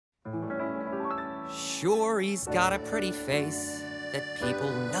Sure, he's got a pretty face that people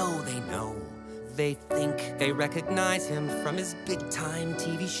know they know. They think they recognize him from his big-time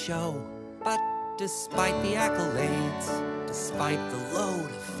TV show. But despite the accolades, despite the load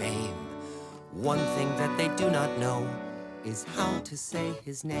of fame, one thing that they do not know is how to say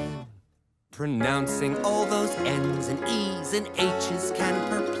his name. Pronouncing all those N's and E's and H's can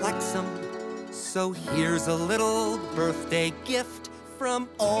perplex them. So here's a little birthday gift from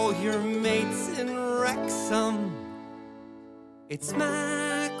all your mates in Wrexham. It's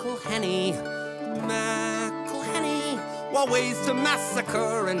McElhenney, McElhenney. While ways to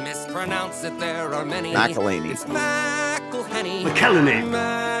massacre and mispronounce it there are many. McElhenney. It's McElhenney. McElhenney.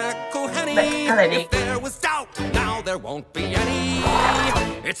 McElhenney. If there was doubt, now there won't be any.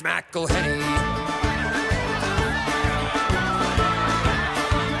 It's McElhenney.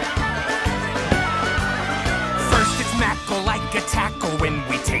 Mackle like a tackle when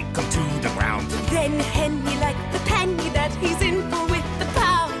we take him to the ground. Then Henny like the penny that he's in for with the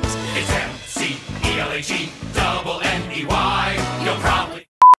pound. It's M-C-E-L-H-E, double N-E-Y. You'll probably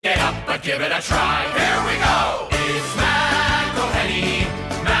get up, but give it a try. Here we go! It's McElhenney,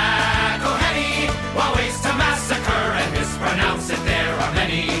 McElhenney. While ways to massacre and mispronounce it, there are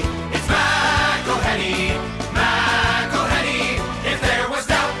many. It's McElhenney, McElhenney. If there was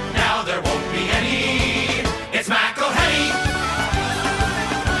doubt, now there won't be any. It's McElhenney.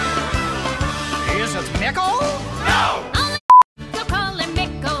 Is it Mickle? No! So call him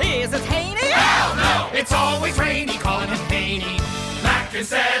Mickle. Is it Haney? Hell no! It's always Rainy, calling him Haney. Mac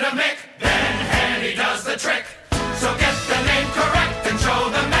instead of Mick, then Henny does the trick. So get the name correct and show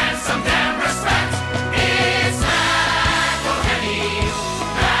the man some damn respect. It's McElhenney,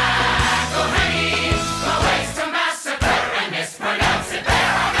 McElhenney. The ways to massacre and mispronounce it,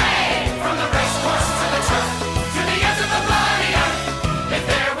 there are many. From the racecourse to the turf, to the ends of the bloody earth. If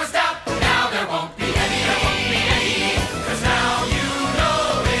there was doubt, now there won't be any. Cause now you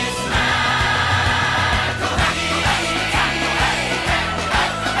know it's McElhenney.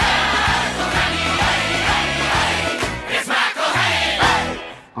 It's McElhenney.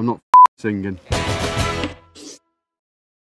 I'm not singing.